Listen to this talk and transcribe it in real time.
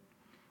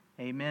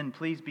Amen.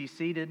 Please be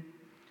seated.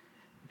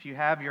 If you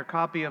have your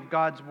copy of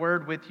God's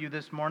Word with you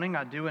this morning,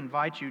 I do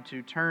invite you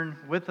to turn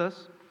with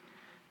us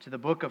to the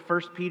book of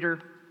 1 Peter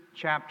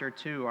chapter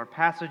 2. Our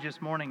passage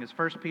this morning is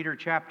 1 Peter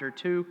chapter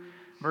 2,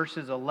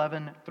 verses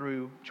 11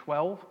 through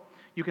 12.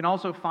 You can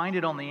also find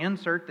it on the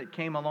insert that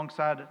came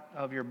alongside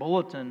of your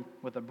bulletin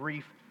with a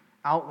brief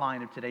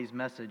outline of today's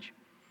message.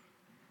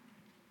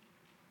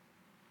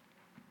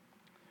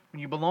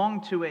 When you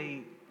belong to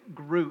a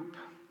group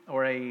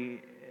or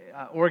a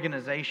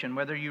organization,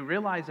 whether you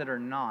realize it or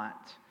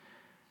not,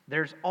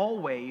 there's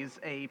always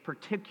a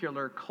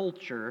particular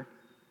culture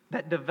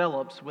that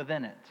develops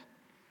within it.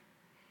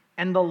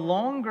 And the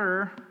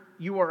longer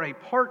you are a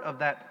part of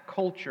that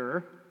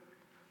culture,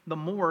 the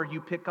more you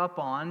pick up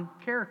on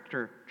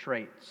character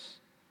traits,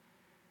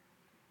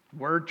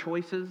 word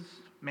choices,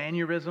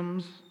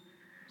 mannerisms,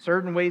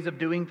 certain ways of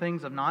doing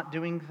things, of not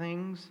doing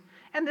things.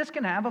 And this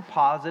can have a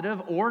positive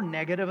or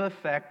negative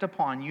effect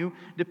upon you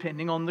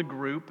depending on the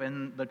group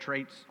and the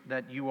traits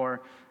that you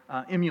are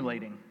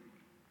emulating.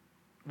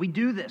 We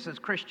do this as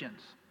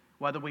Christians,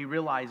 whether we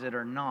realize it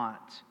or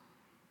not.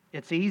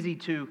 It's easy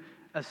to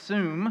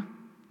assume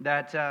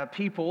that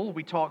people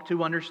we talk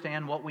to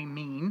understand what we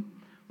mean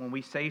when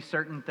we say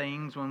certain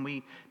things, when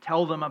we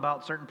tell them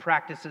about certain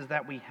practices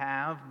that we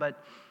have,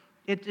 but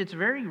it's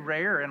very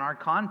rare in our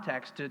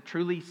context to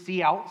truly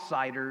see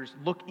outsiders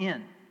look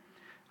in.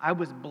 I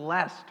was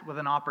blessed with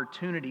an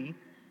opportunity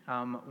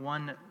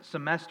one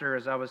semester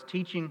as I was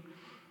teaching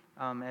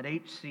at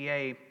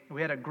HCA.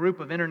 We had a group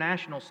of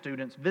international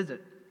students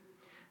visit.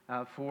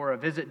 For a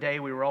visit day,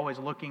 we were always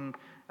looking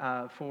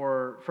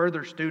for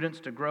further students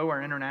to grow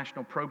our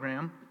international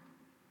program.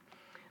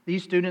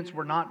 These students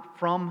were not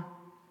from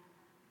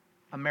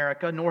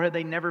America, nor had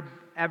they never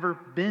ever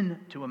been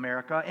to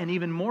America, and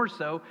even more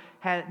so,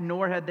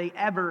 nor had they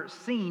ever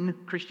seen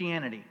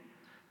Christianity.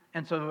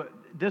 And so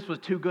this was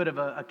too good of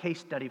a case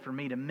study for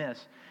me to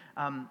miss.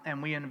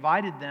 And we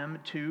invited them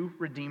to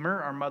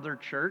Redeemer, our mother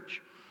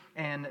church,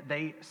 and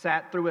they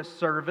sat through a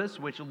service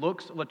which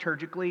looks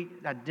liturgically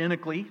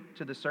identically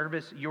to the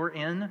service you're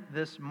in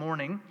this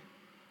morning.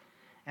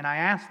 And I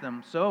asked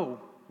them, so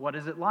what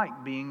is it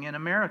like being in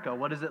America?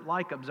 What is it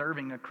like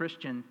observing a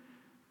Christian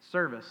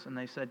service? And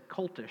they said,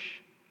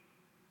 cultish.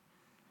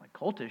 Like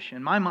cultish.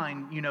 And my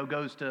mind,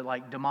 goes to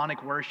like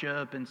demonic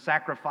worship and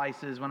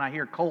sacrifices. When I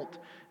hear cult,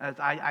 as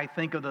I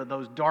think of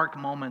those dark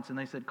moments. And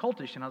they said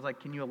cultish. And I was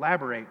like, can you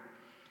elaborate?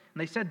 And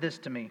they said this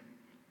to me.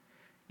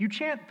 You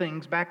chant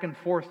things back and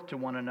forth to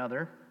one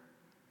another.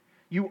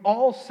 You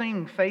all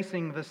sing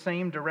facing the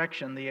same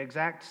direction, the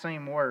exact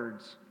same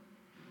words.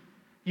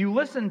 You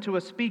listen to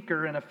a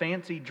speaker in a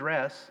fancy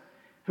dress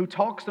who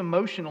talks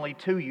emotionally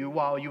to you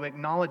while you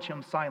acknowledge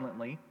him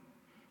silently.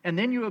 And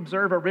then you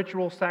observe a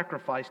ritual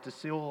sacrifice to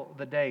seal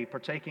the day,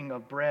 partaking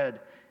of bread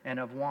and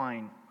of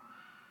wine.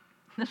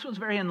 This was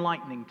very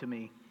enlightening to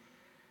me.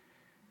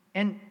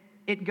 And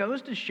it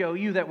goes to show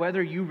you that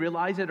whether you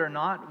realize it or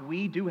not,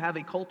 we do have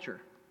a culture,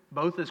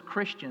 both as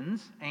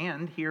Christians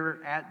and here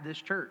at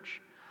this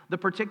church. The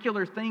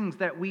particular things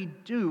that we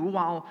do,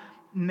 while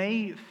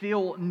may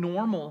feel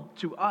normal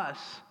to us,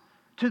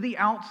 to the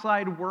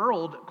outside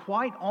world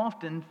quite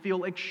often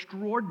feel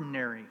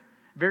extraordinary,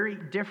 very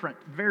different,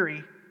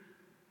 very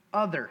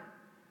other.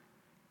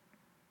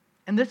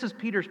 And this is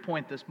Peter's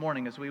point this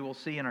morning, as we will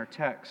see in our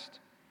text.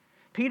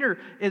 Peter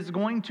is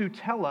going to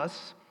tell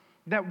us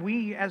that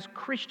we as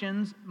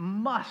Christians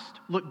must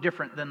look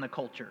different than the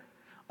culture.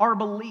 Our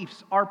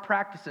beliefs, our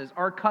practices,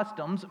 our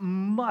customs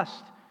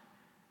must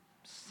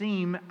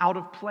seem out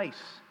of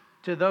place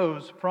to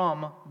those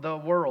from the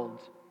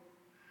world.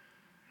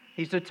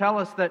 He's to tell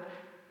us that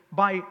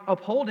by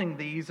upholding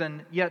these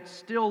and yet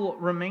still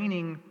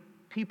remaining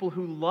people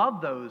who love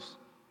those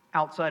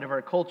outside of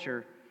our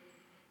culture,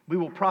 we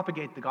will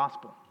propagate the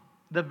gospel.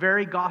 The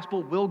very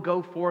gospel will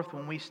go forth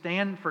when we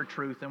stand for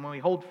truth and when we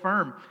hold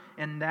firm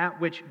in that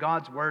which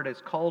God's word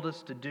has called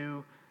us to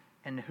do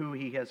and who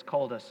He has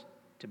called us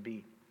to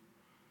be.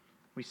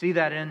 We see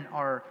that in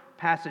our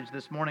passage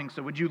this morning,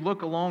 so would you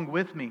look along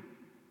with me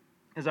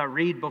as I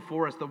read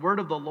before us the word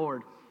of the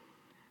Lord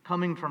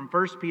coming from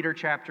 1 Peter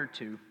chapter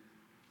 2, and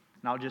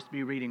I'll just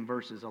be reading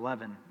verses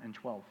 11 and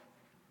 12.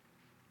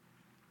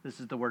 This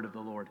is the word of the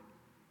Lord.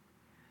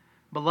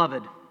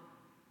 Beloved,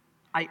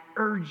 I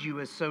urge you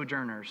as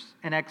sojourners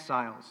and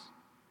exiles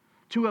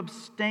to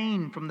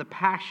abstain from the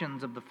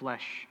passions of the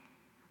flesh,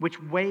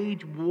 which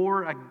wage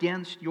war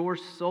against your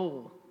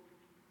soul.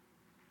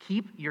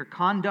 Keep your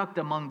conduct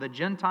among the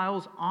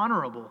Gentiles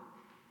honorable,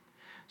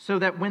 so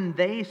that when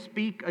they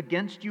speak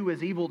against you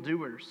as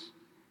evildoers,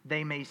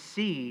 they may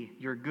see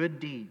your good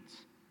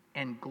deeds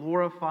and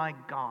glorify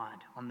God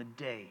on the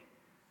day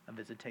of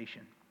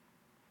visitation.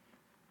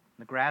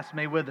 The grass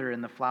may wither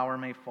and the flower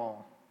may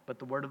fall, but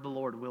the word of the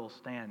Lord will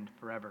stand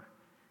forever.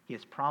 He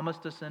has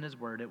promised us in His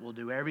word it will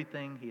do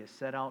everything He has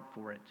set out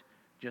for it.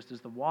 Just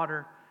as the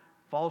water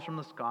falls from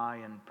the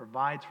sky and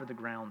provides for the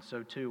ground,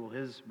 so too will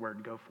His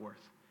word go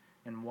forth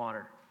and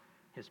water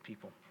His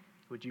people.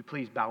 Would you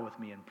please bow with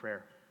me in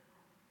prayer?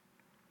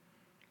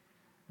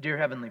 Dear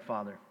Heavenly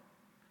Father,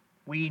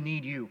 We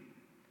need you.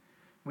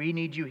 We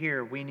need you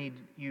here. We need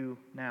you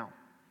now.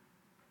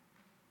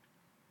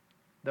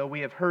 Though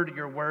we have heard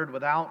your word,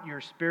 without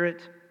your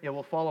Spirit, it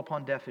will fall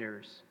upon deaf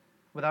ears.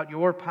 Without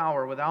your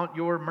power, without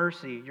your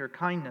mercy, your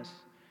kindness,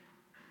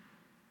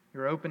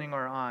 you're opening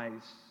our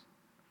eyes.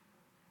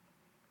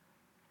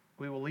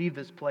 We will leave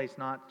this place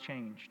not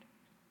changed.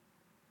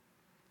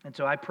 And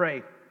so I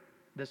pray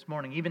this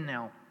morning, even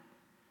now,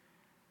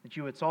 that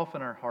you would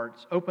soften our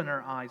hearts, open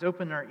our eyes,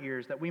 open our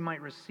ears, that we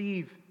might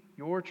receive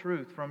your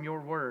truth from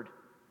your word.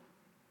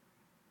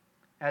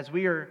 As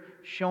we are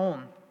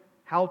shown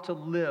how to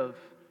live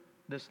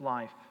this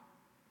life,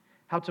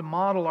 how to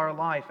model our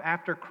life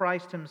after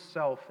Christ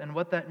himself, and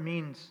what that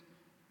means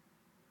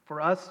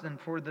for us and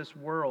for this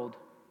world,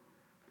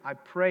 I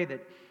pray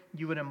that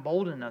you would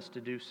embolden us to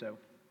do so.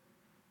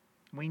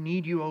 We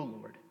need you, O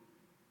Lord.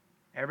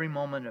 Every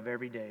moment of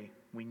every day,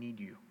 we need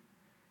you.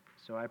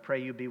 So I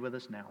pray you be with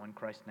us now, in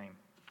Christ's name.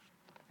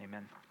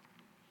 Amen.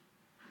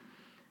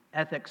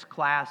 Ethics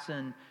class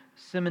in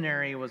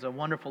seminary was a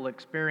wonderful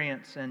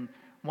experience, and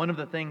one of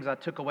the things I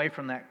took away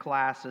from that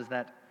class is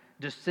that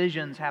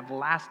decisions have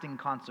lasting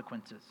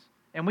consequences.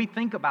 And we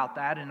think about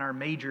that in our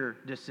major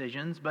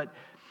decisions, but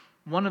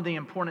one of the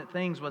important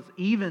things was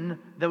even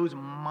those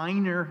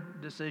minor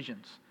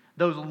decisions,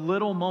 those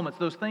little moments,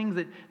 those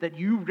things that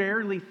you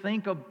rarely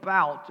think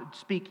about,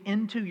 speak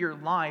into your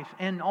life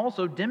and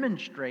also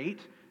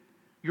demonstrate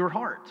your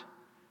heart,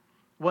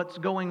 what's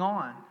going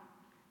on.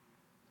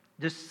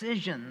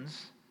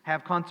 Decisions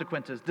have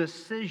consequences.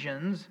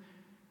 Decisions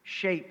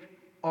shape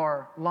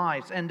our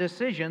lives, and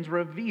decisions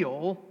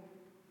reveal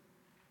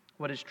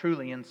what is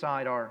truly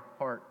inside our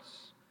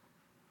hearts.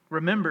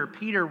 Remember,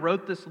 Peter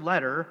wrote this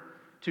letter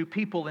to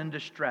people in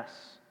distress.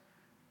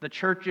 The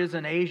churches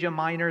in Asia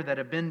Minor that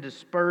have been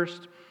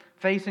dispersed,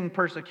 facing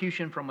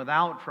persecution from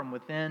without, from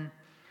within,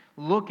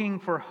 looking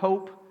for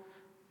hope,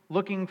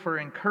 looking for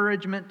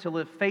encouragement to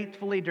live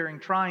faithfully during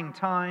trying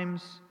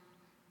times.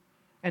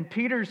 And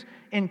Peter's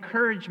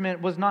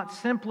encouragement was not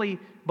simply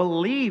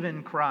believe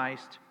in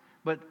Christ,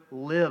 but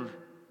live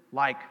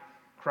like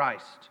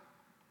Christ.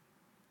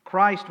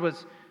 Christ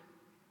was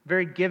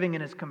very giving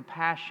in his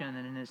compassion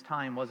and in his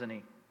time, wasn't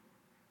he?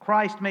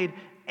 Christ made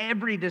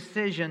every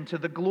decision to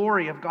the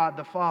glory of God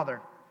the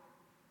Father.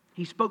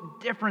 He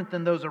spoke different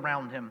than those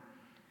around him.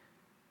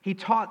 He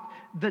taught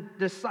the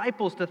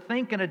disciples to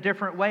think in a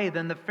different way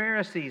than the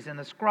Pharisees and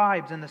the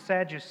scribes and the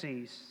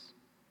Sadducees.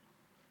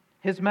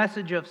 His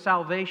message of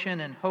salvation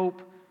and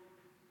hope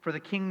for the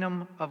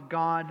kingdom of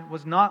God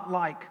was not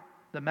like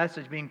the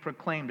message being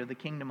proclaimed of the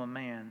kingdom of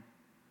man.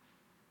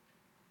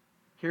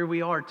 Here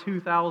we are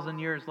 2,000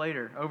 years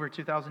later, over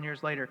 2,000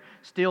 years later,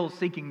 still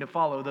seeking to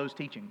follow those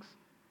teachings.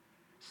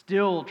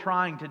 Still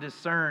trying to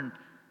discern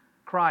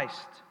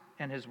Christ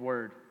and His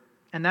Word.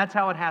 And that's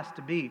how it has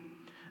to be,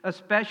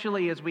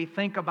 especially as we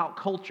think about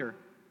culture.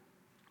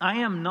 I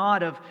am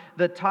not of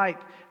the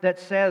type that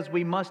says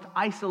we must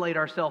isolate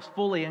ourselves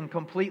fully and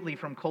completely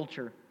from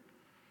culture.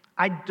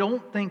 I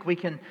don't think we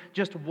can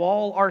just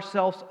wall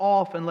ourselves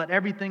off and let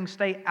everything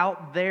stay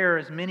out there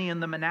as many in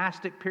the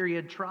monastic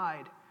period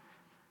tried.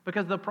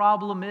 Because the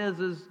problem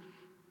is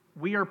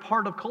we are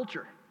part of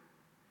culture.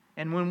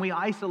 And when we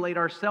isolate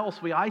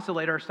ourselves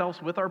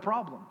with our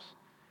problems.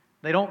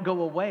 They don't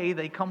go away,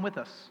 they come with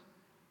us.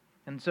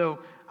 And so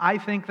I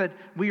think that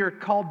we are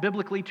called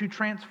biblically to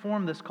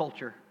transform this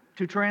culture,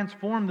 to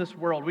transform this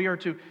world. We are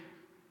to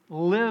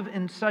live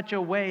in such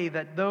a way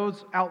that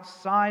those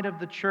outside of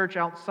the church,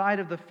 outside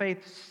of the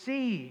faith,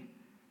 see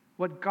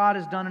what God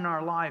has done in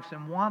our lives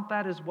and want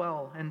that as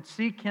well, and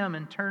seek Him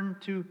and turn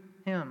to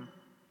Him.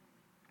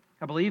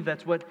 I believe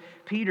that's what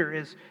Peter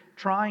is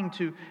trying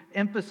to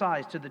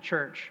emphasize to the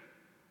church.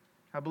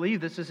 I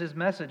believe this is his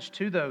message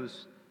to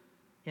those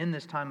in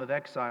this time of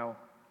exile.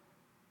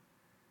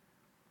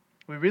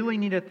 We really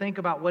need to think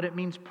about what it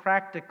means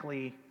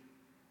practically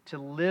to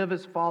live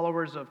as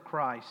followers of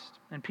Christ.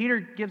 And Peter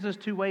gives us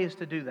two ways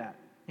to do that.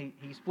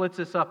 He splits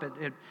this up.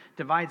 It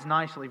divides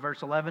nicely,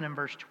 verse 11 and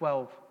verse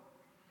 12.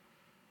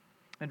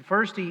 And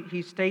first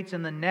he states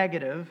in the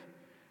negative,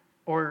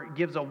 or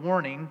gives a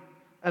warning,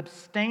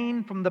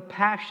 abstain from the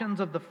passions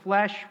of the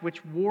flesh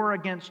which war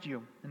against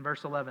you, in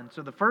verse 11.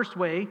 So the first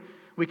way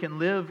we can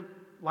live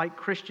like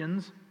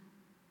Christians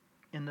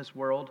in this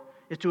world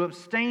is to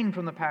abstain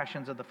from the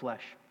passions of the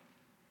flesh.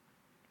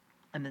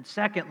 And then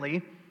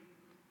secondly,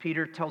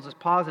 Peter tells us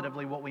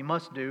positively what we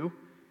must do,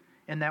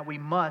 and that we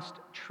must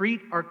treat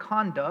our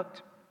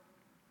conduct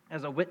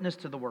as a witness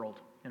to the world,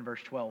 in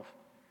verse 12.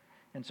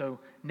 And so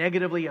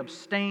negatively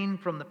abstain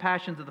from the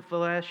passions of the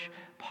flesh.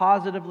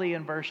 Positively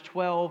in verse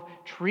 12,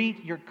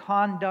 treat your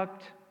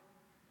conduct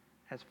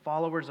as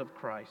followers of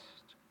Christ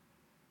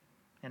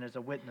and as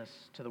a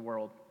witness to the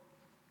world.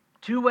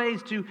 Two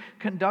ways to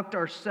conduct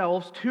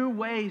ourselves, two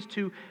ways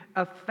to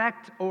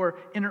affect or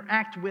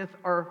interact with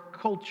our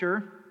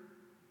culture,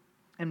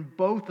 and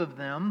both of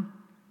them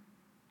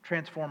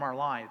transform our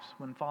lives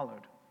when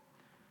followed.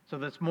 So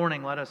this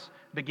morning, let us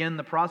begin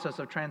the process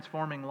of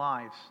transforming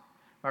lives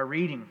by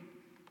reading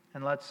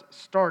And let's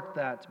start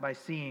that by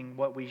seeing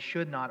what we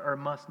should not or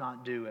must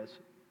not do as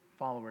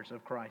followers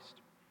of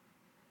Christ.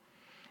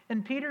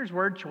 And Peter's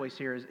word choice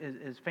here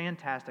is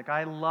fantastic.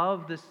 I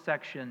love this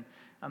section.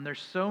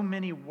 There's so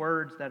many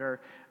words that are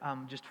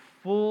just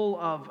full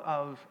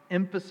of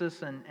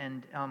emphasis,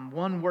 and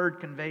one word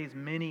conveys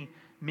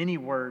many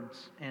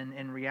words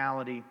in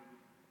reality.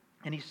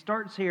 And he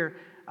starts here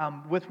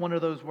with one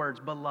of those words,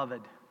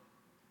 beloved.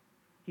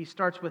 He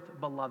starts with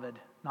beloved,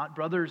 not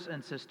brothers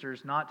and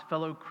sisters, not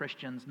fellow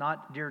Christians,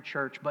 not dear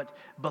church, but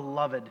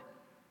beloved.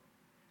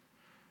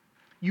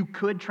 You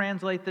could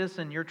translate this,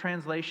 and your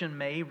translation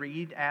may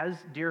read as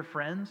dear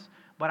friends,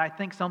 but I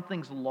think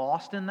something's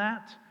lost in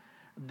that.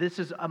 This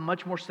is a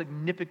much more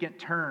significant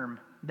term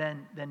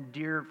than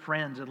dear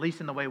friends, at least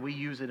in the way we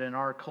use it in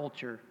our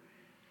culture.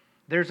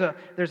 There's a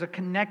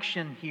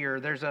connection here.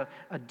 There's a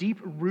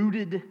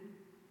deep-rooted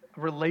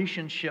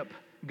relationship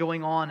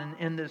going on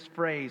in this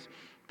phrase.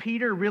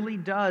 Peter really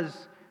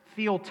does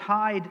feel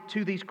tied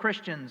to these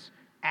Christians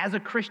as a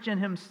Christian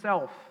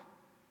himself,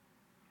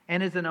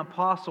 and as an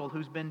apostle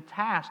who's been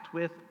tasked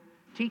with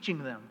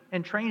teaching them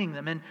and training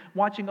them and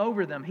watching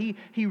over them.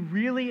 He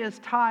really is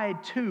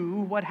tied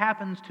to what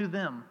happens to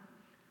them.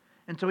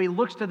 And so he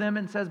looks to them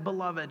and says,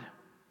 beloved,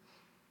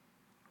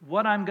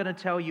 what I'm going to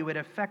tell you, it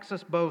affects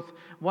us both.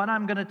 What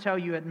I'm going to tell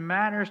you, it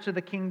matters to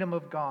the kingdom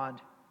of God.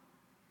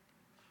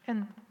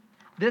 And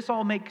this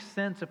all makes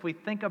sense if we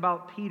think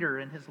about Peter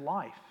and his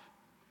life.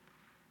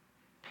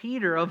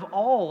 Peter, of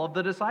all of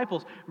the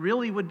disciples,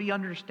 really would be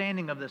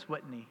understanding of this,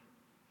 wouldn't he?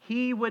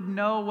 He would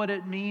know what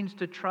it means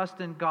to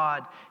trust in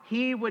God.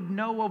 He would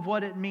know of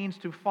what it means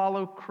to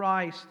follow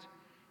Christ.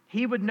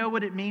 He would know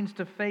what it means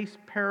to face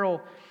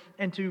peril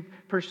and to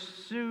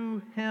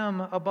pursue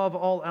Him above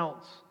all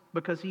else,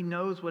 because he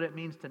knows what it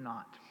means to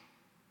not.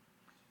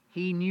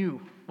 He knew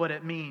what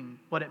it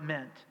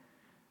meant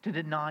to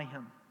deny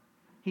Him.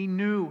 He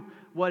knew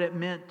what it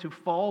meant to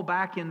fall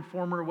back in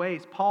former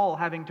ways, Paul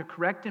having to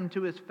correct him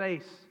to his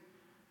face.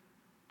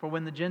 For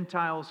when the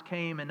Gentiles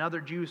came and other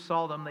Jews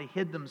saw them, they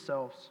hid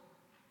themselves,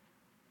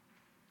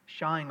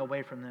 shying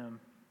away from them.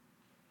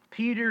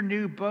 Peter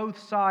knew both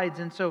sides,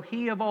 and so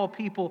he, of all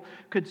people,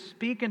 could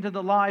speak into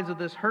the lives of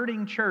this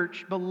hurting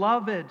church.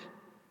 Beloved,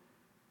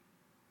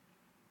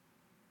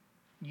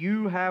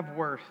 you have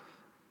worth.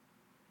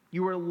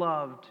 You are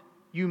loved.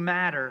 You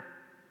matter.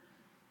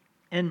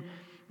 And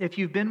if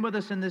you've been with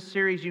us in this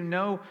series, you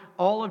know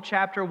all of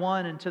chapter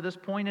 1 and to this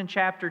point in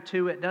chapter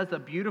 2, it does a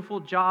beautiful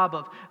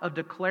job of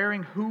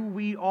declaring who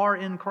we are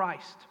in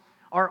Christ.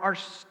 Our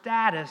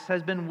status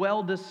has been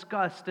well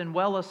discussed and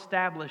well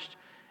established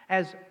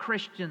as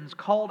Christians,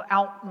 called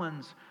out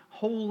ones,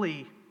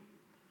 holy,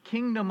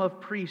 kingdom of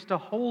priests, a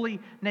holy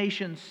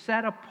nation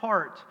set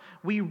apart.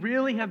 We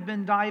really have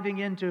been diving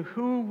into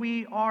who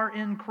we are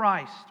in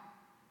Christ.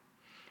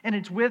 And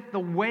it's with the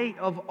weight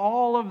of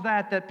all of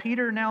that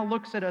Peter now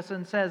looks at us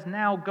and says,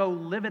 now go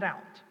live it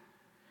out.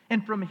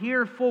 And from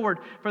here forward,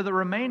 for the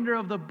remainder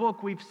of the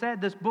book, we've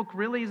said this book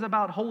really is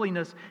about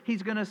holiness.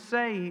 He's going to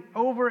say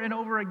over and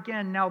over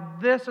again, now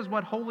this is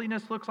what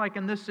holiness looks like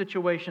in this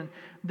situation.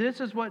 This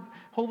is what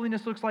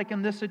holiness looks like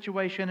in this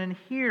situation. And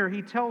here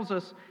he tells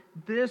us,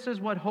 this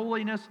is what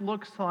holiness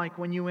looks like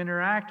when you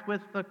interact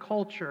with the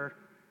culture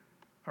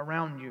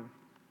around you.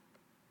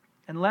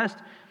 And lest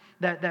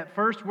that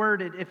first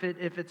word, if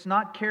it's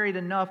not carried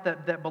enough,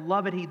 that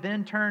beloved, he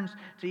then turns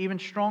to even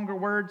stronger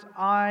words.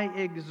 I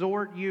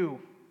exhort you.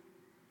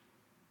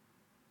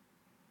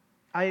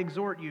 I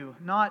exhort you.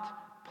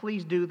 Not,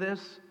 please do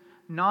this.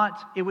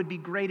 Not, it would be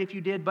great if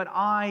you did, but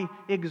I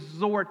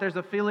exhort. There's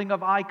a feeling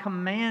of I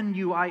command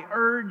you, I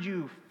urge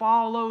you,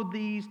 follow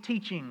these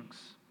teachings.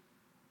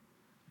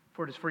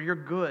 For it is for your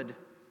good.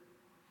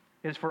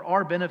 It is for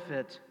our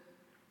benefit.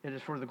 It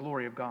is for the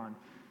glory of God.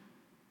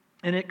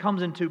 And it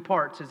comes in two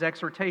parts, his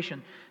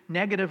exhortation.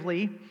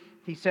 Negatively,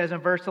 he says in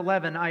verse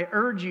 11, I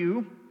urge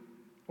you,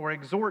 or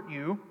exhort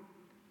you,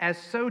 as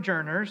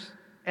sojourners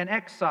and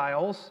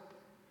exiles,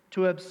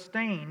 to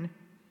abstain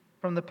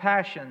from the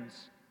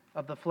passions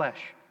of the flesh,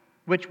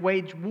 which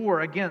wage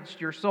war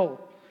against your soul.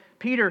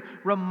 Peter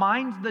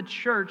reminds the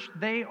church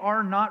they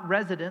are not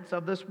residents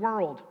of this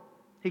world.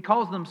 He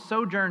calls them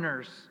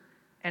sojourners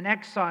and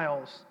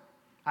exiles.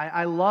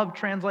 I love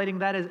translating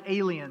that as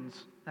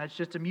aliens. That's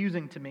just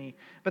amusing to me.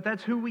 But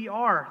that's who we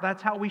are.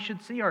 That's how we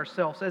should see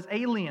ourselves, as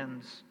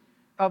aliens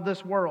of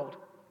this world.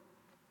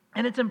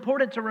 And it's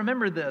important to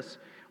remember this.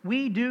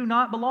 We do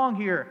not belong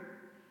here.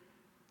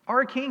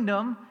 Our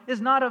kingdom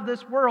is not of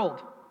this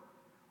world.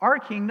 Our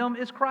kingdom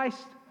is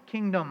Christ's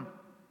kingdom.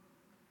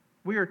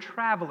 We are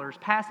travelers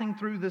passing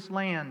through this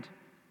land.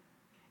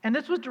 And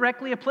this was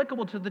directly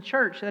applicable to the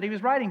church that he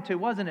was writing to,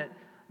 wasn't it?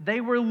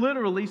 They were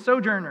literally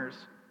sojourners.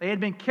 They had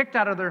been kicked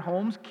out of their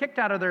homes, kicked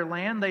out of their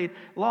land. They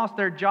lost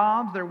their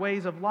jobs, their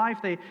ways of life.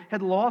 They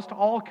had lost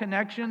all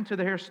connection to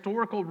their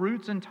historical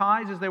roots and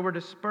ties as they were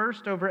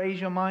dispersed over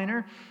Asia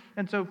Minor.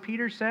 And so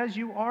Peter says,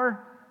 you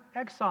are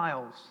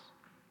exiles.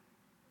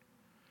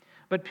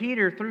 But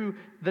Peter, through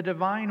the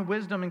divine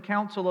wisdom and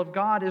counsel of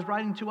God, is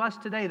writing to us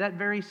today that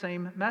very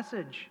same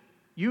message.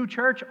 You,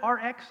 church, are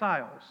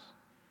exiles.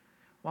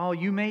 While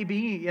you may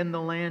be in the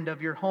land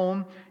of your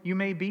home, you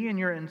may be in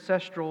your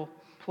ancestral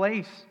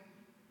place,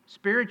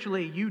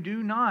 spiritually, you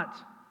do not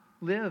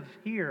live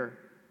here.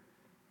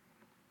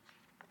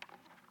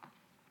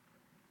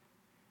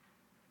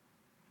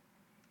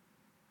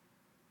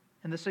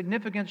 And the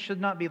significance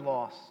should not be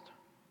lost.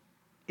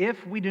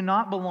 If we do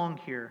not belong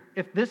here,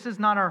 if this is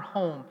not our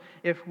home,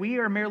 if we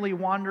are merely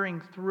wandering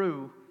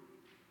through,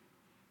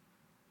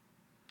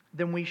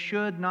 then we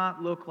should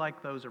not look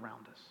like those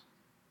around us.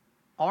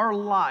 Our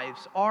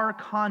lives, our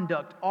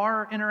conduct,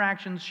 our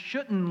interactions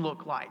shouldn't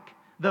look like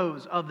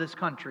those of this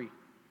country.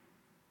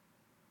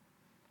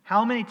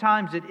 How many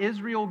times did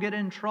Israel get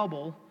in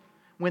trouble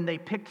when they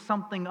picked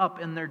something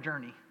up in their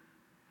journey?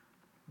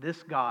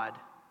 This God,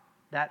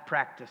 that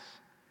practice,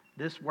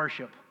 this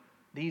worship,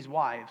 these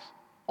wives.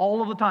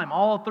 All of the time,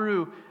 all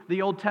through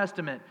the Old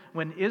Testament.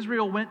 When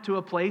Israel went to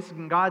a place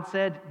and God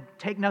said,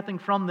 take nothing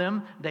from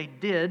them, they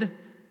did.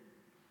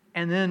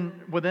 And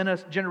then within a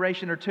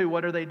generation or two,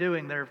 what are they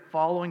doing? They're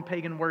following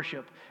pagan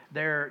worship.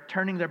 They're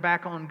turning their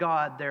back on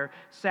God. They're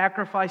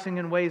sacrificing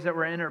in ways that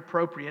were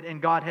inappropriate.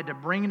 And God had to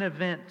bring an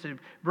event, to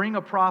bring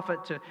a prophet,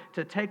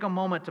 to take a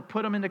moment, to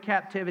put them into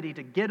captivity,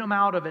 to get them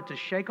out of it, to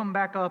shake them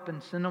back up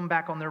and send them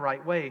back on their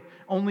right way,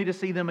 only to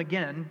see them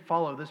again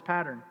follow this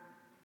pattern.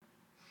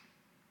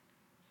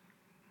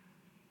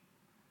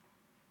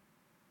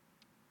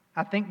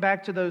 I think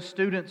back to those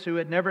students who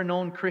had never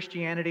known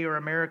Christianity or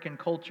American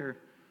culture.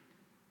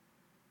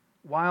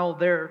 While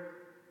their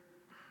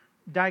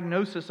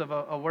diagnosis of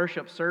a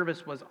worship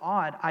service was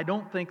odd, I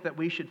don't think that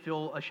we should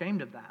feel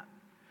ashamed of that.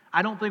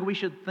 I don't think we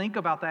should think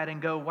about that and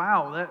go,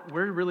 wow,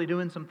 we're really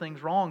doing some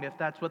things wrong if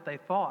that's what they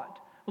thought.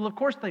 Well, of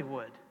course they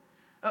would.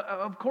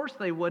 Of course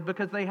they would,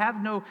 because they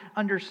have no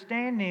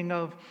understanding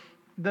of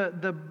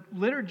the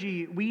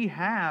liturgy we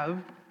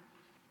have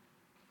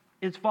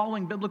is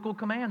following biblical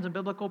commands and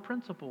biblical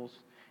principles.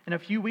 In a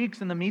few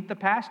weeks in the Meet the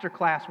Pastor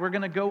class, we're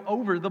going to go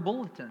over the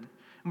bulletin.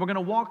 And we're going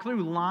to walk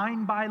through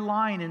line by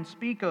line and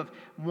speak of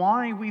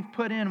why we've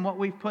put in what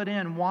we've put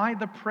in, why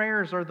the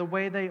prayers are the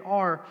way they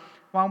are,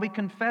 why we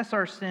confess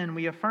our sin,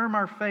 we affirm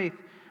our faith,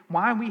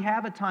 why we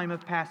have a time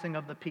of passing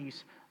of the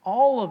peace.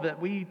 All of it,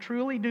 we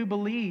truly do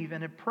believe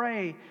and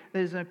pray that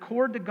is in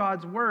accord to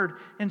God's Word.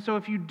 And so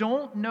if you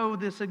don't know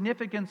the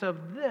significance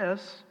of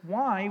this,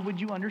 why would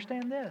you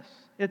understand this?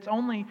 It's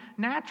only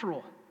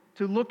natural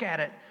to look at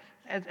it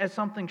as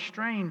something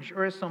strange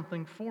or as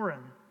something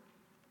foreign.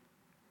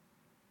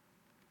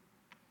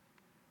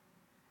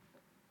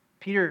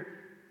 Peter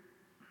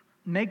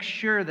makes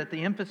sure that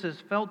the emphasis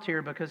is felt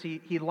here because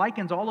he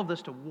likens all of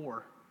this to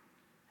war.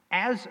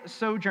 As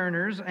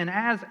sojourners and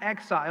as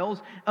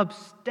exiles,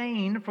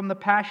 abstain from the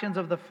passions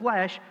of the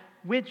flesh,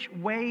 which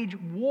wage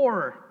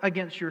war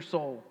against your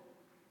soul.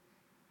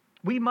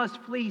 We must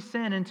flee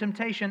sin and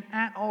temptation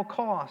at all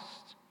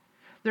costs.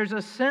 There's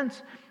a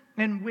sense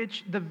in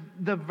which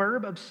the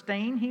verb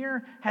abstain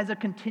here has a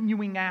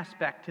continuing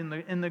aspect.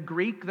 In the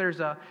Greek,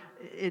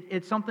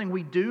 it's something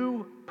we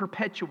do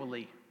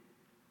perpetually.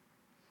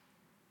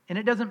 And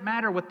it doesn't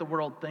matter what the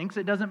world thinks.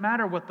 It doesn't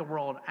matter what the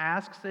world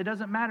asks. It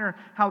doesn't matter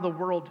how the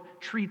world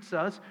treats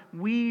us.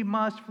 We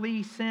must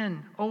flee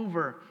sin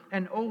over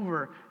and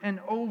over and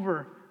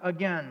over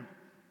again.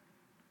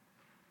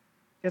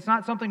 It's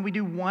not something we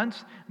do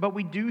once, but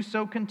we do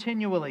so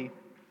continually.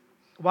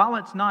 While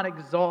it's not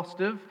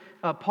exhaustive,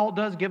 Paul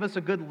does give us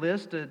a good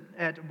list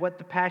at what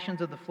the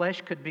passions of the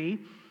flesh could be.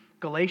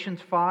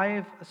 Galatians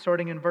 5,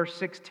 starting in verse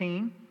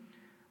 16.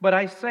 But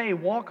I say,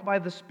 walk by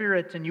the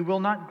Spirit, and you will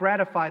not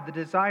gratify the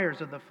desires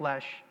of the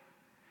flesh.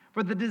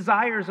 For the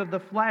desires of the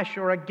flesh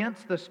are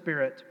against the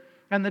Spirit,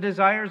 and the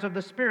desires of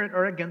the Spirit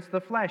are against the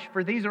flesh.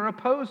 For these are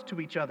opposed to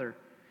each other,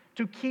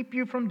 to keep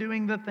you from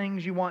doing the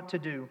things you want to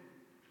do.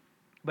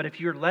 But if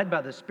you're led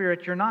by the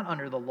Spirit, you're not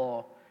under the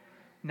law.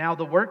 Now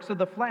the works of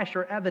the flesh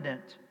are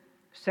evident: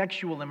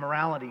 sexual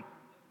immorality,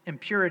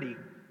 impurity,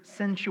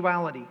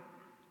 sensuality,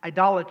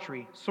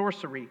 idolatry,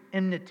 sorcery,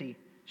 enmity,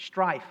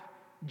 strife,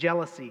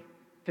 jealousy,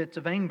 fits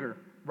of anger,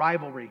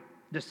 rivalry,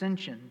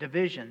 dissension,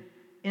 division,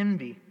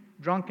 envy,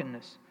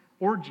 drunkenness,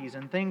 orgies,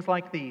 and things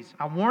like these.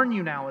 I warn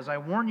you now, as I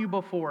warned you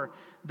before,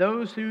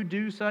 those who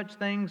do such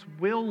things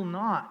will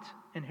not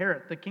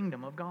inherit the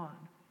kingdom of God.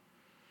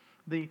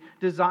 The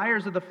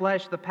desires of the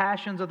flesh, the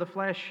passions of the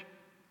flesh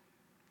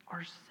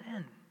are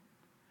sin.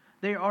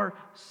 They are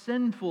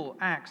sinful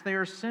acts. They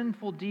are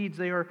sinful deeds.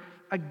 They are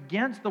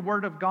against the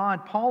Word of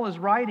God. Paul is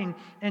writing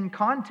in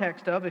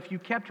context of, if you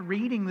kept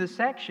reading this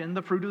section,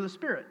 the fruit of the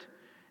Spirit.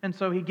 And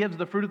so he gives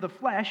the fruit of the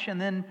flesh, and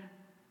then,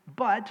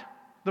 but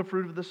the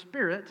fruit of the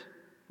Spirit: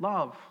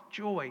 love,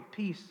 joy,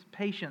 peace,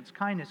 patience,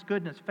 kindness,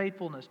 goodness,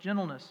 faithfulness,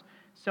 gentleness,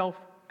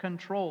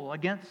 self-control.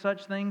 Against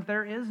such things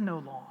there is no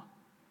law.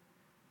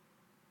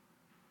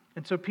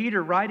 And so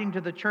Peter, writing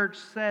to the church,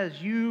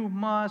 says, you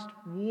must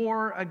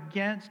war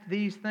against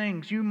these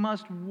things. You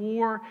must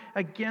war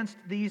against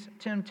these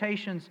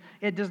temptations.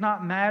 It does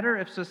not matter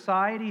if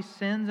society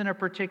sins in a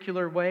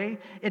particular way.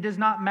 It does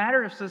not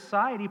matter if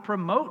society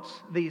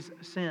promotes these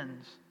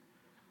sins.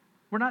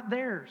 We're not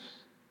theirs.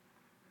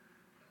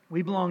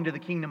 We belong to the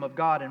kingdom of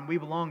God, and we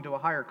belong to a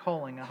higher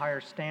calling, a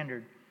higher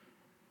standard.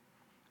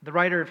 The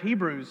writer of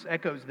Hebrews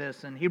echoes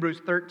this in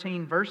Hebrews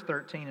 13, verse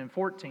 13 and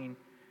 14.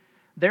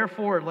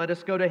 Therefore, let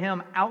us go to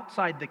him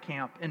outside the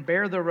camp and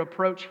bear the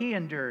reproach he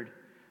endured.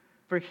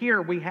 For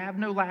here we have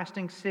no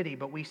lasting city,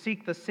 but we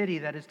seek the city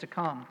that is to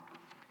come.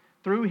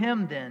 Through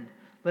him, then,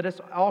 let us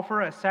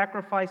offer a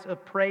sacrifice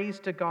of praise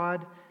to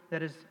God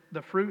that is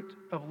the fruit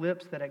of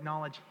lips that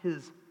acknowledge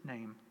his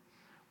name.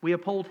 We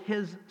uphold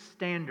his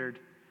standard.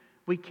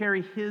 We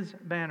carry his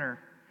banner.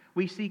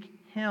 We seek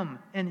him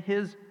in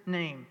his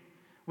name.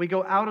 We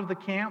go out of the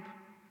camp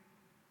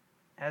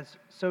as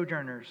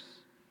sojourners.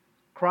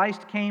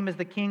 Christ came as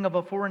the king of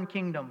a foreign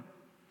kingdom.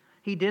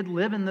 He did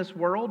live in this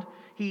world.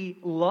 He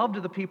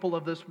loved the people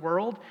of this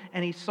world,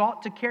 and he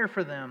sought to care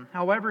for them.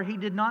 However, he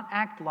did not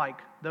act like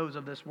those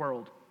of this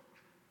world.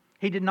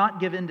 He did not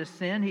give in to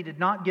sin. He did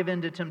not give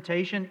in to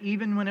temptation,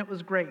 even when it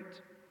was great.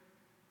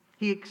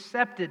 He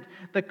accepted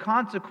the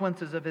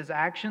consequences of his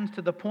actions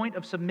to the point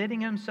of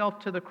submitting himself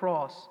to the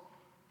cross.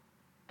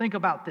 Think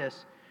about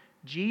this.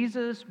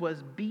 Jesus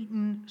was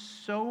beaten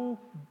so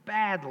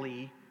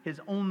badly,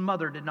 his own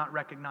mother did not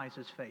recognize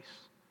his face.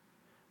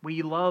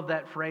 We love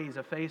that phrase,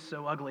 a face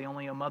so ugly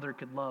only a mother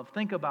could love.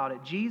 Think about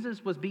it.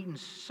 Jesus was beaten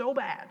so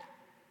bad,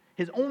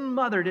 his own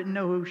mother didn't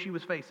know who she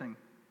was facing,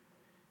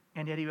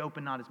 and yet he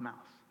opened not his mouth.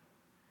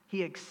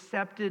 He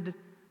accepted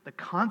the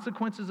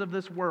consequences of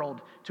this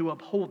world to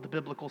uphold the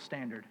biblical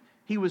standard.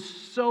 He was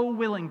so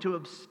willing to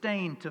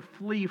abstain, to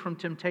flee from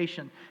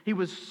temptation. He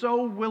was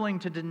so willing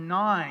to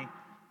deny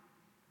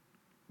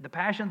the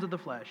passions of the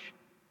flesh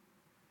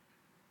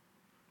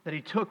that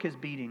he took his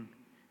beating.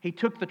 He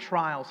took the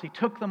trials. He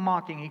took the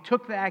mocking. He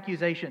took the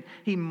accusation.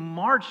 He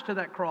marched to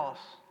that cross.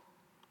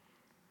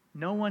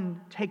 No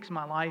one takes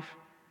my life,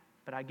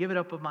 but I give it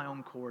up of my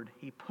own accord.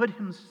 He put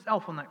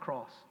himself on that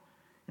cross,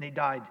 and he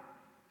died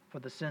for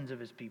the sins of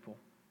his people.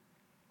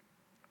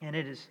 And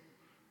it is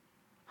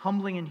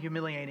humbling and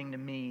humiliating to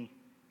me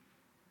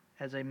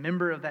as a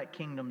member of that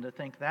kingdom to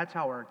think that's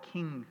how our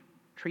king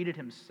treated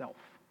himself.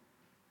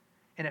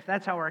 And if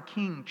that's how our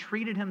king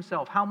treated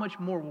himself, how much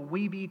more will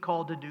we be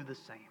called to do the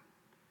same?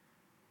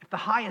 If the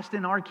highest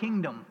in our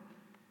kingdom,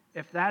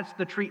 if that's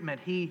the treatment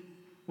he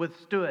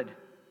withstood,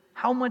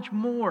 how much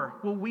more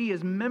will we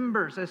as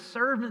members, as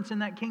servants in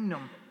that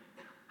kingdom,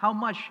 how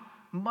much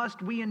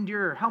must we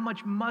endure? How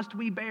much must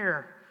we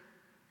bear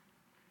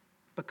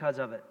because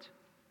of it?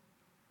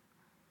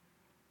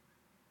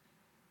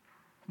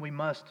 We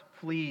must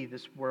flee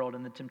this world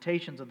and the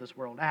temptations of this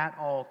world at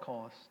all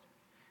cost.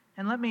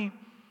 And let me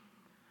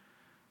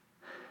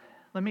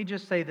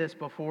just say this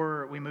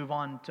before we move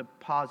on to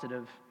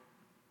positive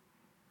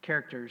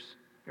characters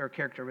or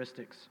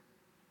characteristics.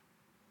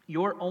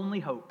 Your only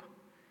hope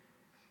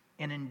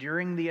in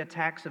enduring the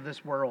attacks of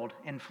this world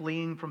and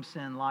fleeing from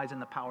sin lies in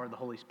the power of the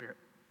Holy Spirit.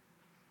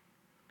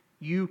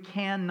 You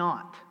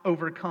cannot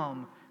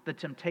overcome the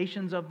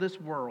temptations of this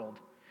world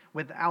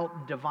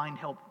without divine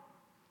help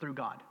through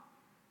God.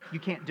 You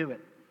can't do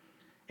it.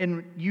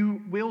 And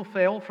you will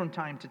fail from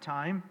time to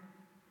time.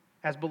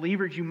 As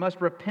believers, you must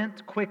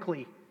repent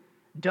quickly,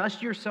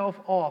 dust yourself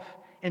off,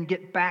 and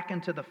get back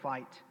into the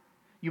fight.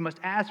 You must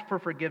ask for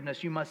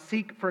forgiveness. You must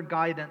seek for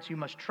guidance. You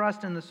must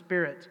trust in the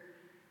Spirit,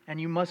 and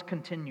you must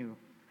continue.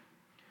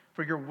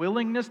 For your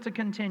willingness to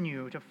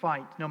continue to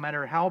fight, no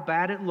matter how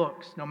bad it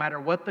looks, no matter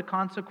what the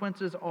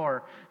consequences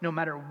are, no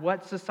matter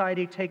what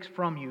society takes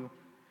from you,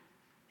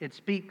 it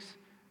speaks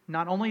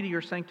not only to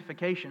your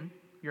sanctification,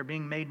 you're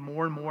being made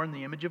more and more in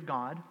the image of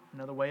God,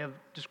 another way of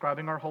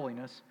describing our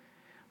holiness,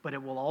 but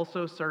it will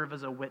also serve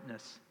as a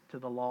witness to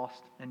the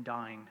lost and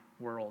dying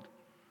world.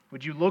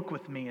 Would you look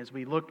with me as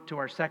we look to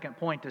our second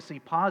point to see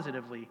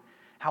positively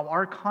how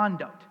our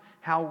conduct,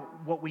 how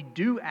what we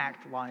do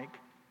act like,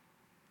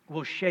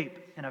 will shape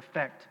and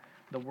affect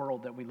the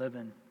world that we live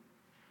in.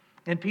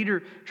 And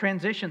Peter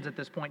transitions at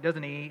this point,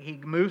 doesn't he? He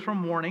moves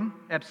from warning,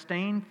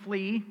 abstain,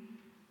 flee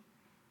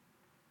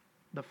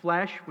the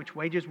flesh, which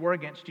wages war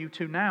against you,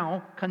 to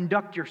now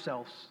conduct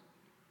yourselves.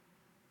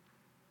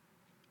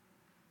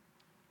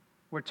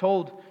 We're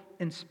told,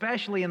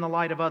 especially in the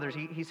light of others,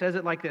 he says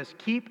it like this: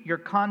 keep your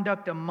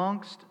conduct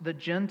amongst the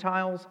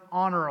Gentiles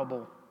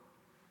honorable.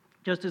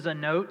 Just as a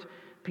note,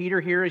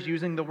 Peter here is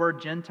using the word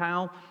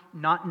Gentile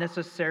not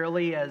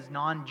necessarily as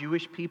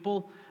non-Jewish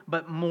people,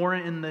 but more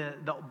in the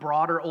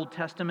broader Old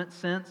Testament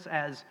sense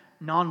as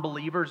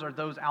non-believers or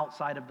those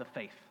outside of the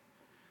faith.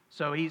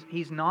 So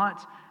he's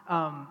not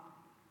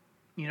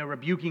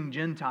rebuking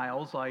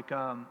Gentiles like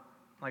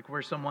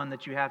we're someone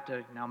that you have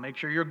to now make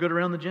sure you're good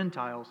around the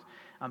Gentiles.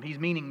 He's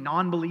meaning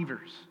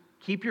non-believers.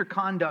 Keep your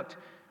conduct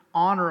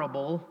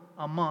honorable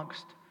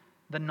amongst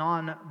the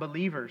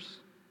non-believers.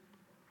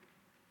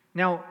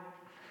 Now,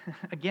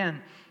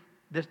 again,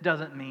 this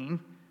doesn't mean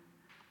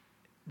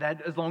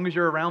that as long as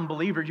you're around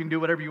believers, you can do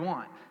whatever you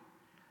want.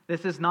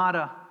 This is not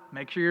a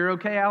make sure you're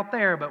okay out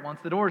there, but once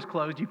the door's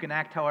closed, you can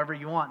act however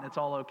you want and it's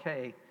all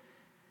okay.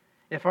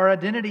 If our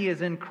identity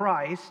is in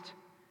Christ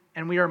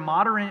and we are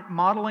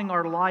modeling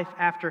our life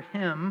after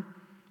Him,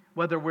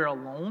 whether we're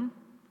alone,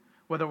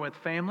 whether with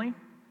family,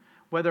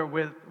 whether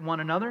with one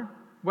another,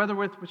 whether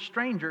with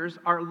strangers.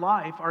 Our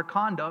life, our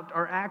conduct,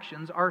 our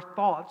actions, our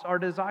thoughts, our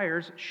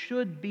desires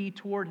should be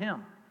toward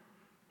Him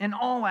in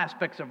all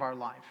aspects of our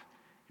life.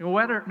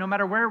 No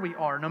matter where we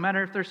are, no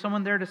matter if there's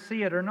someone there to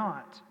see it or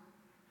not,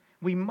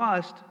 we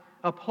must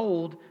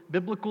uphold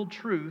biblical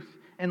truth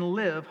and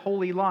live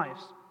holy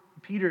lives.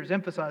 Peter's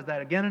emphasized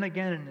that again and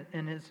again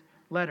in his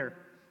letter.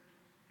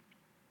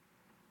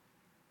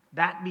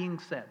 That being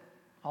said,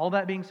 all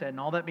that being said and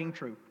all that being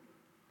true,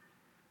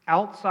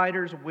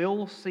 outsiders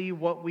will see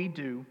what we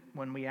do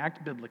when we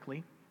act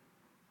biblically,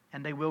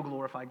 and they will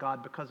glorify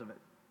God because of it.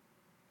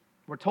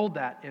 We're told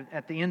that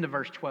at the end of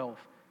verse 12.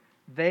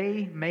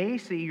 They may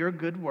see your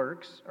good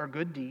works or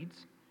good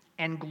deeds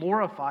and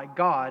glorify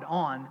God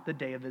on the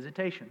day of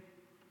visitation.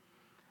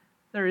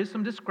 There is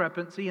some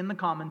discrepancy in the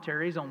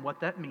commentaries on what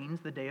that means,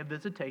 the day of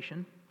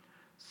visitation.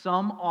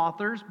 Some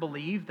authors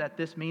believe that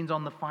this means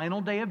on the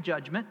final day of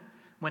judgment,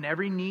 when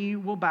every knee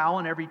will bow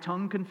and every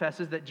tongue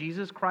confesses that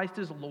Jesus Christ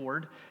is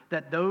Lord,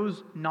 that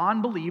those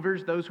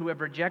non-believers, those who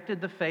have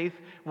rejected the faith,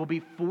 will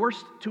be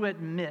forced to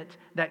admit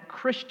that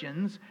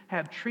Christians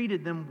have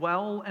treated them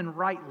well and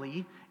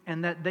rightly,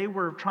 and that they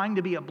were trying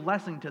to be a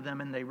blessing to them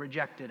and they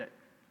rejected it.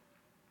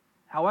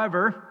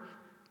 However,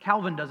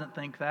 Calvin doesn't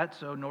think that,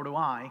 so nor do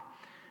I.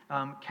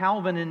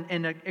 Calvin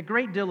and a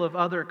great deal of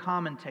other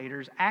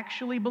commentators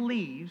actually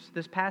believes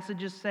this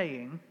passage is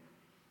saying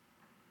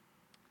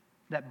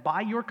that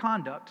by your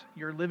conduct,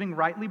 you're living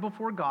rightly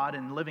before God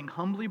and living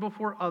humbly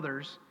before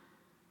others,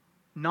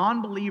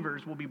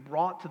 non-believers will be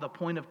brought to the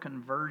point of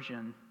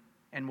conversion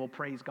and will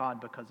praise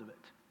God because of it.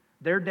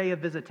 Their day of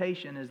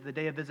visitation is the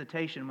day of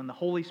visitation when the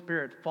Holy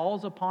Spirit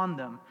falls upon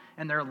them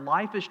and their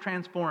life is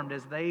transformed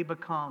as they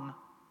become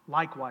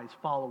likewise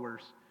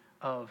followers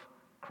of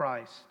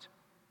Christ.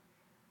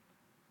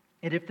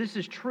 And if this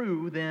is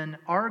true, then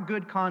our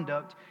good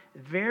conduct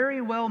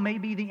very well may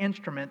be the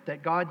instrument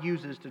that God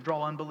uses to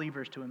draw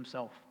unbelievers to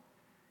Himself.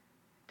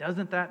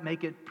 Doesn't that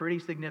make it pretty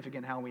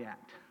significant how we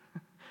act?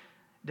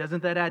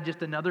 Doesn't that add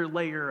just another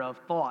layer of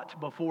thought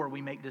before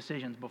we make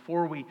decisions,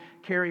 before we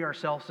carry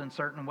ourselves in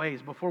certain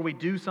ways, before we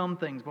do some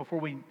things, before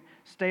we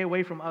stay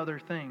away from other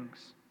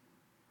things?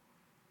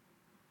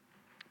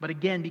 But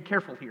again, be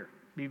careful here.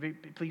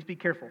 Please be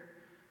careful.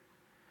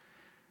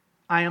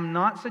 I am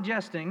not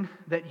suggesting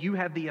that you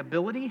have the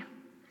ability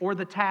or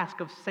the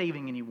task of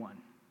saving anyone.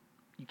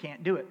 You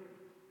can't do it.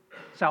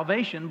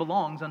 Salvation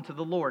belongs unto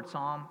the Lord,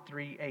 Psalm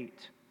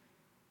 3:8.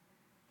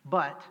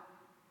 But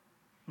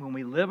when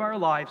we live our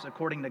lives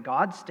according to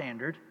God's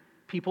standard,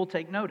 people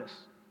take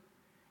notice.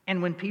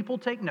 And when people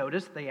take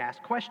notice, they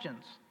ask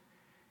questions.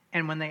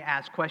 And when they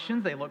ask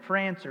questions, they look for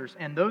answers.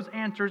 And those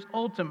answers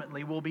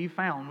ultimately will be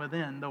found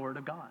within the Word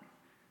of God.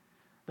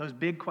 Those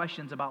big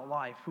questions about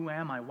life. Who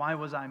am I? Why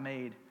was I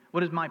made?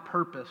 What is my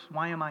purpose?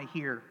 Why am I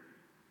here?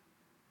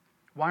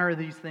 Why are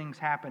these things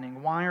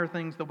happening? Why are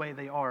things the way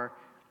they are?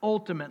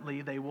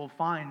 Ultimately, they will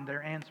find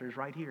their answers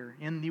right here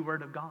in the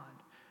Word of God.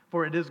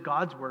 For it is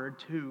God's Word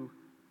to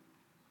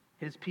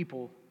His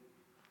people,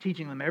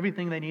 teaching them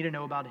everything they need to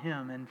know about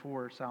Him and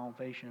for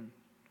salvation.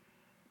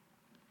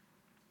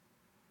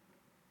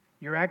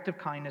 Your act of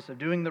kindness, of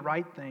doing the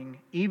right thing,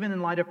 even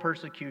in light of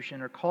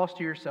persecution or cost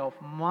to yourself,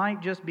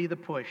 might just be the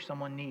push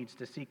someone needs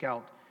to seek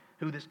out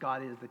who this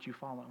God is that you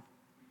follow.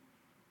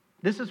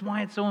 This is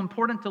why it's so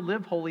important to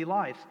live holy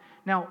lives.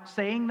 Now,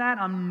 saying that,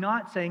 I'm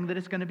not saying that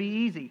it's going to be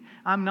easy.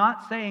 I'm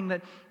not saying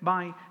that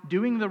by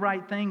doing the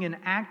right thing and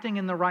acting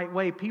in the right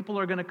way, people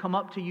are going to come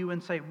up to you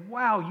and say,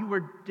 wow, you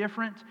were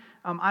different.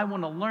 I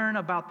want to learn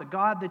about the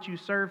God that you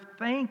serve.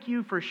 Thank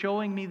you for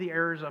showing me the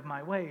errors of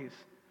my ways.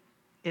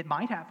 It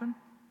might happen,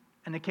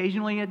 and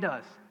occasionally it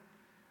does.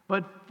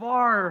 But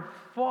far,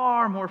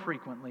 far more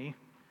frequently,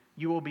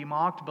 you will be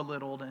mocked,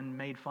 belittled, and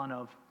made fun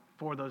of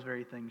for those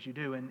very things you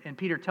do. And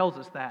Peter tells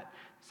us that,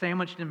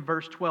 sandwiched in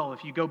verse 12,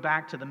 if you go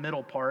back to the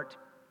middle part,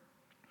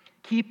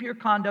 keep your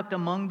conduct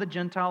among the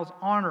Gentiles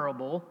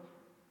honorable,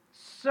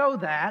 so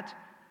that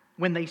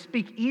when they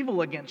speak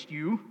evil against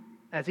you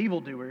as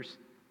evildoers,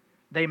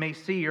 they may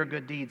see your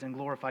good deeds and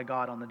glorify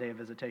God on the day of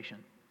visitation.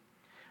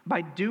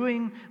 By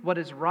doing what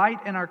is right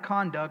in our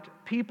conduct,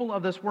 people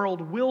of this world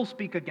will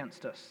speak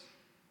against us.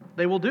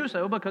 They will do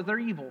so because they're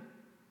evil.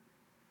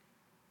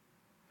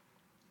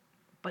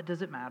 But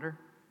does it matter?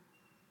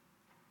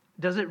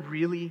 Does it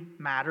really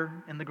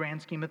matter in the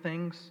grand scheme of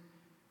things?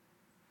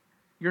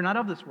 You're not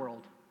of this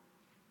world.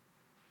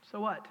 So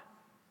what?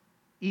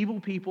 Evil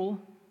people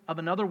of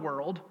another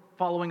world,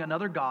 following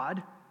another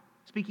God,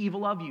 speak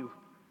evil of you.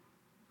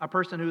 A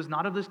person who is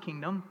not of this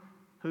kingdom,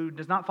 who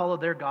does not follow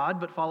their God,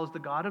 but follows the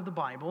God of the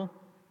Bible.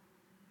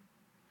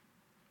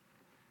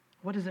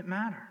 What does it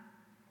matter?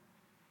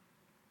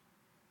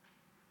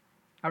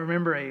 I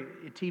remember a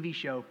TV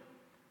show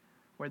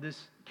where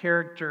this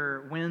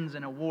character wins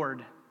an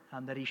award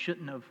that he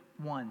shouldn't have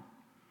won.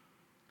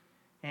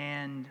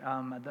 And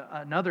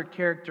another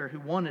character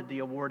who wanted the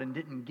award and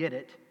didn't get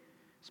it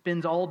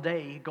spends all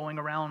day going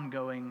around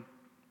going,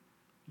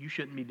 you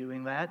shouldn't be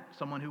doing that.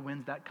 Someone who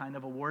wins that kind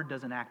of award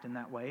doesn't act in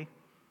that way.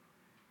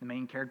 The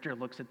main character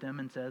looks at them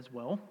and says,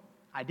 well,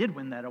 I did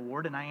win that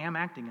award and I am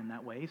acting in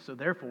that way, so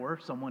therefore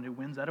someone who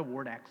wins that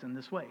award acts in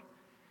this way.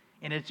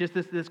 And it's just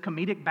this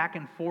comedic back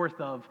and forth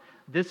of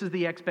this is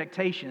the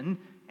expectation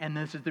and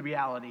this is the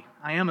reality.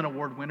 I am an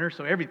award winner,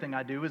 so everything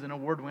I do is an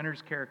award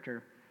winner's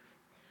character.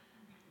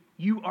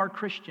 You are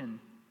Christian.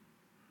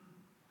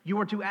 You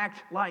are to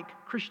act like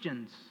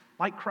Christians,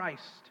 like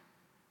Christ.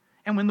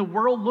 And when the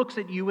world looks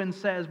at you and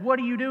says, what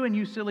are you doing,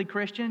 you silly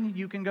Christian?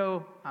 You can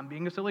go, I'm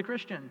being a silly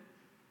Christian.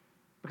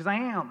 Because I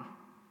am.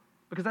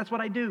 Because that's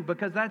what I do.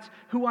 Because that's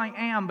who I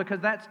am. Because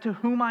that's to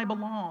whom I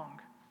belong.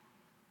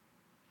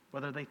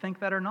 Whether they think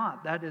that or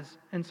not, that is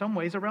in some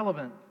ways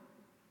irrelevant.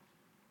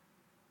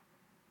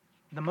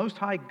 The Most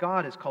High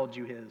God has called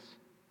you His.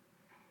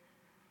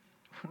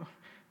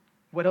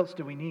 What else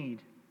do we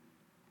need?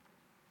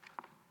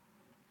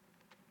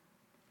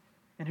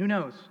 And who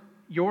knows?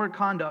 Your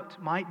conduct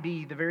might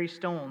be the very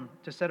stone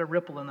to set a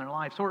ripple in their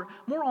lives. Or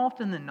more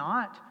often than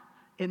not,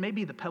 it may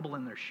be the pebble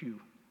in their shoe.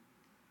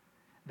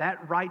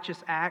 That righteous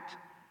act,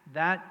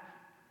 that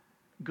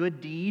good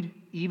deed,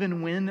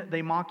 even when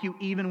they mock you,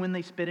 even when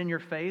they spit in your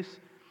face,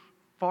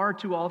 far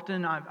too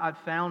often I've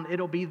found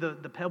it'll be the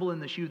pebble in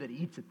the shoe that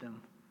eats at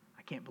them.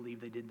 I can't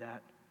believe they did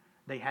that.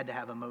 They had to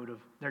have a motive.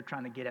 They're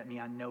trying to get at me.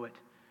 I know it.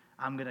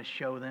 I'm going to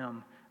show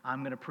them.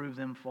 I'm going to prove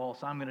them false.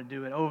 I'm going to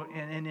do it. Oh,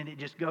 and it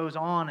just goes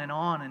on,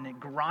 and it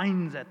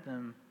grinds at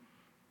them.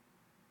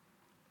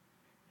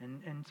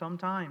 And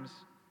sometimes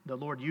the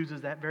Lord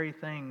uses that very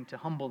thing to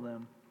humble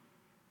them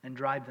and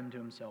drive them to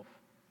Himself.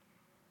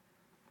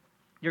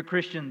 Dear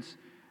Christians,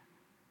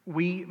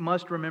 we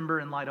must remember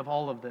in light of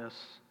all of this,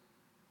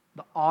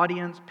 the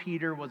audience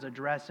Peter was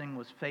addressing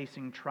was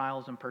facing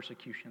trials and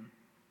persecution.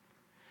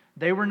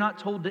 They were not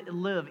told to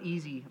live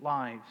easy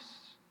lives.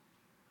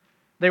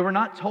 They were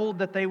not told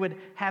that they would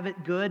have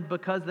it good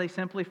because they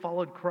simply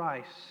followed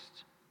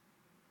Christ.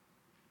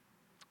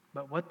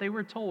 But what they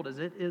were told is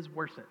it is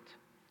worth it.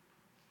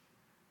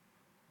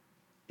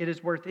 It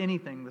is worth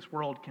anything this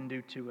world can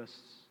do to us.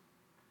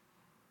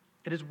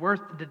 It is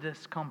worth the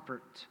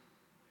discomfort.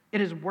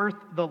 It is worth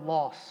the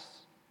loss.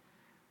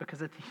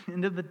 Because at the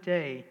end of the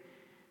day,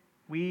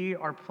 we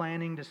are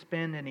planning to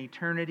spend an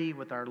eternity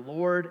with our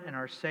Lord and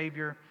our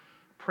Savior,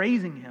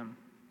 praising Him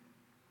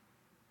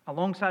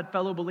alongside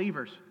fellow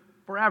believers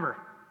forever.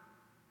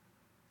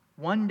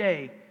 One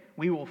day,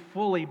 we will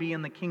fully be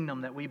in the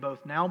kingdom that we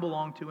both now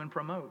belong to and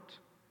promote.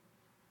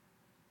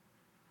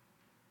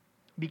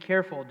 Be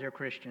careful, dear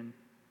Christian.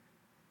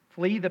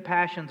 Flee the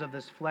passions of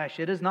this flesh.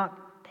 It is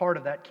not part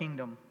of that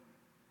kingdom.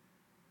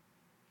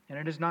 And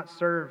it does not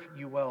serve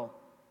you well.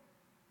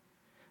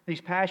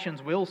 These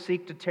passions will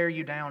seek to tear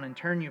you down and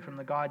turn you from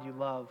the God you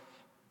love.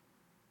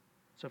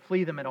 So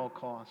flee them at all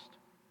cost.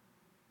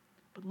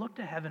 But look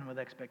to heaven with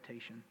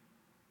expectation.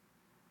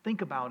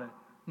 Think about it.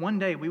 One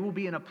day we will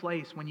be in a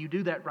place when you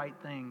do that right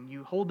thing.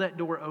 You hold that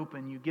door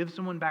open. You give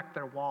someone back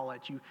their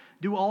wallet. You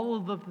do all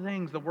of the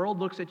things. The world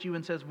looks at you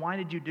and says, why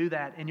did you do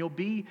that? And you'll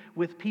be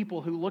with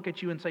people who look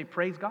at you and say,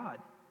 praise God.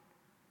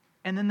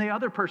 And then the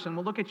other person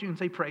will look at you and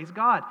say, praise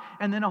God.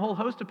 And then a whole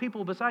host of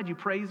people beside you,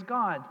 praise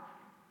God.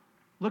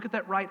 Look at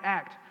that right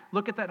act.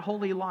 Look at that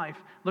holy life.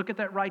 Look at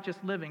that righteous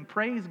living.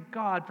 Praise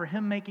God for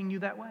Him making you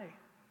that way.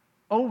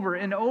 Over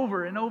and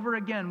over and over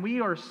again,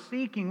 we are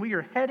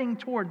heading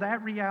toward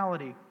that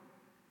reality.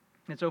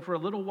 And so for a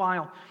little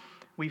while,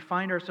 we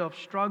find ourselves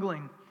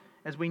struggling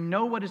as we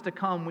know what is to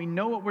come. We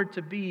know what we're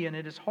to be, and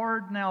it is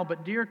hard now.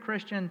 But dear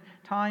Christian,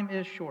 time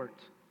is short.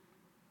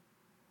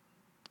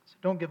 So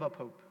don't give up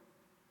hope.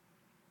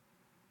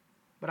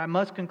 But I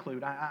must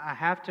conclude. I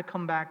have to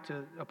come back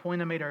to a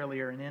point I made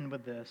earlier and end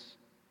with this.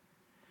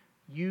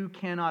 You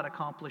cannot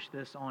accomplish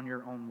this on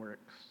your own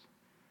works.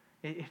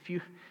 If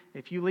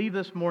you leave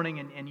this morning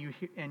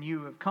and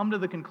you have come to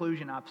the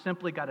conclusion, I've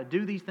simply got to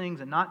do these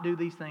things and not do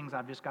these things,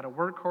 I've just got to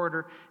work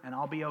harder and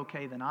I'll be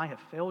okay, then I have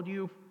failed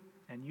you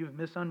and you have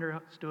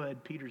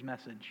misunderstood Peter's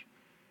message.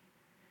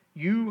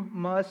 You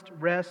must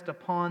rest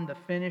upon the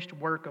finished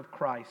work of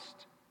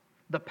Christ,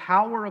 the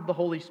power of the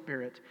Holy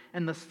Spirit,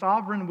 and the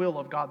sovereign will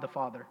of God the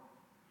Father.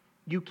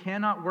 You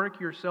cannot work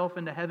yourself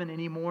into heaven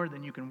any more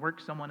than you can work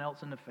someone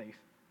else into faith.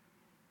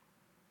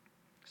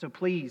 So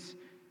please,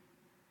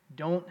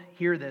 don't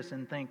hear this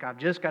and think, I've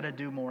just got to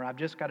do more. I've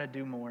just got to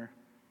do more.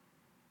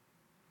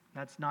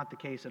 That's not the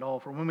case at all.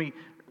 For when we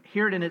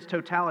hear it in its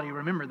totality,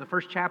 remember, the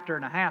first chapter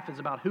and a half is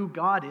about who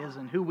God is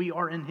and who we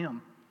are in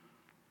Him.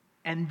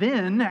 And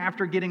then,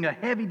 after getting a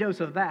heavy dose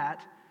of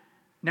that,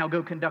 now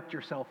go conduct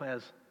yourself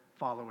as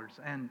followers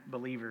and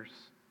believers.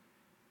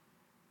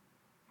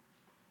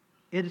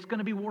 It is going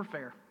to be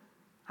warfare.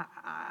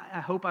 I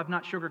hope I've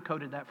not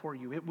sugarcoated that for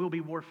you. It will be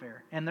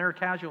warfare. And there are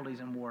casualties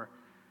in war.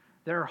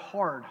 There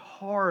are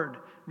hard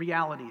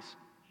realities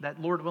that,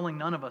 Lord willing,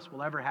 none of us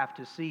will ever have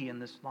to see in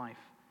this life.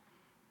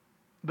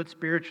 But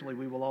spiritually,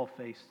 we will all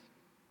face.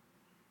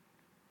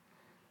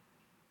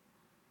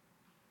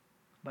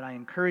 But I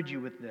encourage you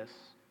with this.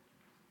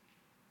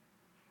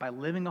 By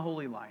living a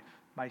holy life,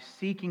 by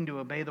seeking to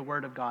obey the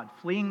Word of God,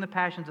 fleeing the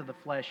passions of the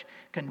flesh,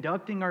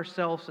 conducting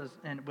ourselves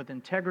with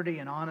integrity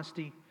and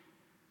honesty,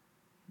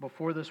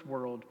 before this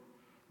world,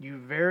 you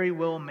very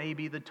well may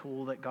be the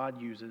tool that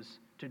God uses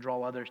to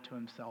draw others to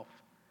himself.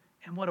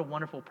 And what a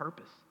wonderful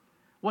purpose.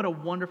 What a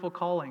wonderful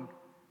calling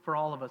for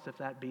all of us if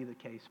that be the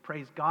case.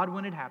 Praise God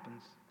when it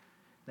happens,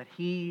 that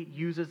he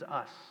uses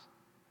us.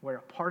 We're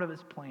a part of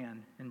his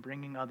plan in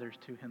bringing others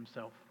to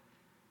himself,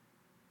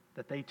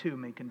 that they too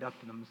may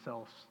conduct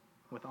themselves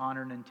with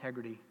honor and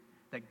integrity,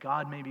 that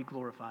God may be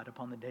glorified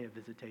upon the day of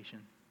visitation.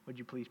 Would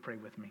you please pray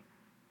with me?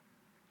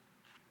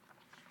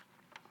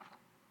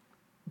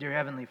 Dear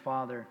Heavenly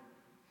Father,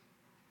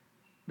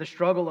 the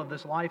struggle of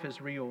this life is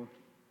real.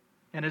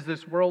 And as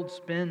this world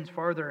spins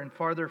farther and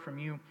farther from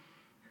you,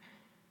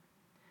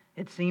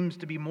 it seems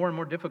to be more and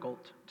more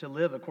difficult to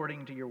live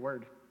according to your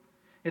word.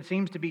 It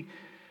seems to be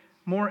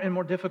more and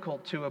more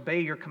difficult to obey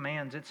your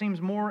commands. It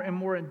seems more and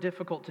more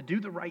difficult to do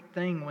the right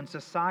thing when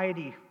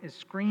society is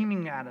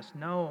screaming at us,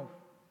 no.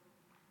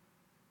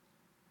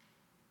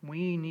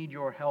 We need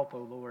your help, O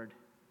Lord.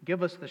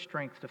 Give us the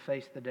strength to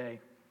face the day.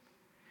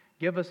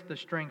 Give us the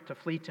strength to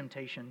flee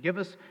temptation. Give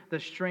us the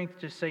strength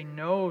to say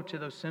no to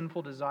those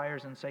sinful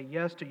desires and say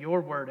yes to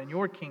your word and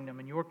your kingdom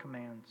and your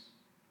commands.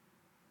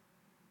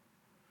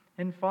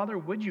 And Father,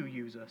 would you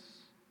use us?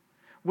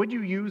 Would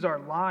you use our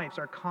lives,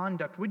 our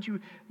conduct? Would you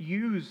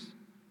use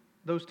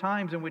those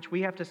times in which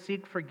we have to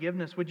seek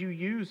forgiveness? Would you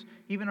use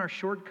even our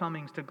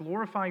shortcomings to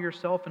glorify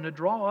yourself and to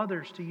draw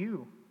others to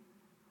you?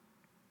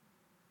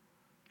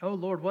 Oh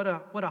Lord, what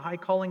a high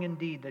calling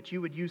indeed that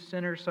you would use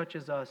sinners such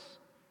as us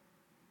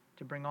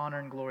to bring honor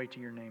and glory to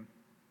your name.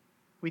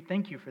 We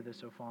thank you for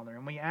this, O Father,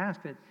 and we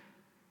ask that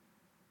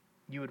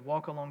you would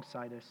walk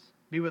alongside us.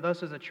 Be with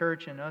us as a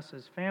church and us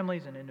as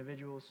families and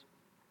individuals.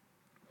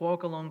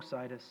 Walk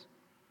alongside us.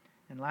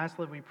 And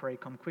lastly, we pray,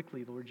 come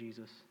quickly, Lord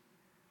Jesus.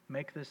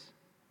 Make this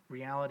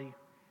reality.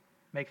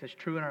 Make this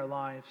true in our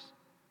lives.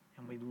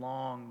 And we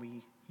long,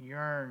 we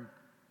yearn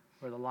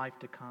for the life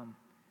to come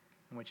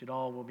in which it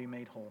all will be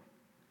made whole.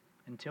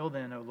 Until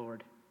then, O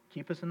Lord,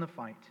 keep us in the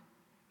fight.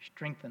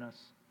 Strengthen us.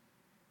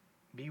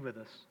 Be with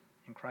us.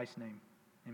 In Christ's name.